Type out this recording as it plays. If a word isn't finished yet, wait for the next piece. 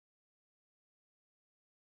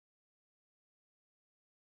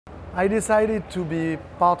I decided to be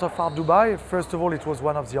part of Art Dubai. First of all, it was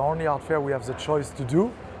one of the only art fair we have the choice to do.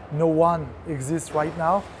 No one exists right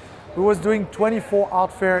now. We was doing 24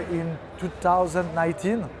 art fair in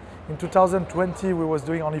 2019. In 2020, we was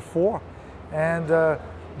doing only 4. And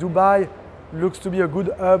Dubai looks to be a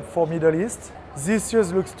good hub for Middle East. This year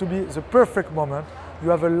looks to be the perfect moment.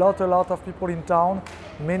 You have a lot of people in town.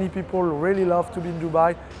 Many people really love to be in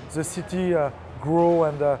Dubai. The city grow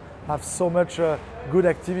and have so much good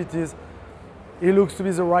activities. It looks to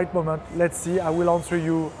be the right moment. Let's see, I will answer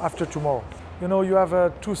you after tomorrow. You know, you have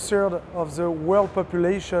 2/3 of the world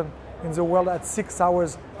population in the world at 6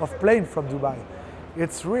 hours of plane from Dubai.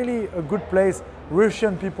 It's really a good place.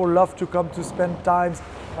 Russian people love to come to spend time.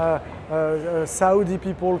 Saudi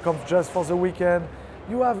people come just for the weekend.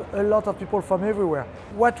 You have a lot of people from everywhere.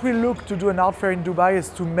 What we look to do an art fair in Dubai is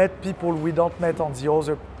to meet people we don't meet on the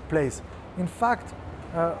other place. In fact,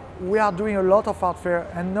 we are doing a lot of art fair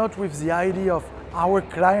and not with the idea of our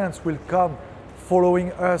clients will come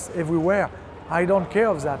following us everywhere. I don't care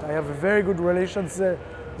of that. I have a very good relationship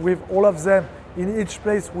with all of them in each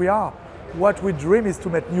place we are. What we dream is to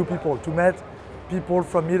meet new people, to meet people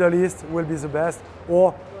from Middle East will be the best,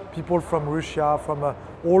 or people from Russia, from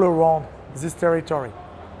all around this territory.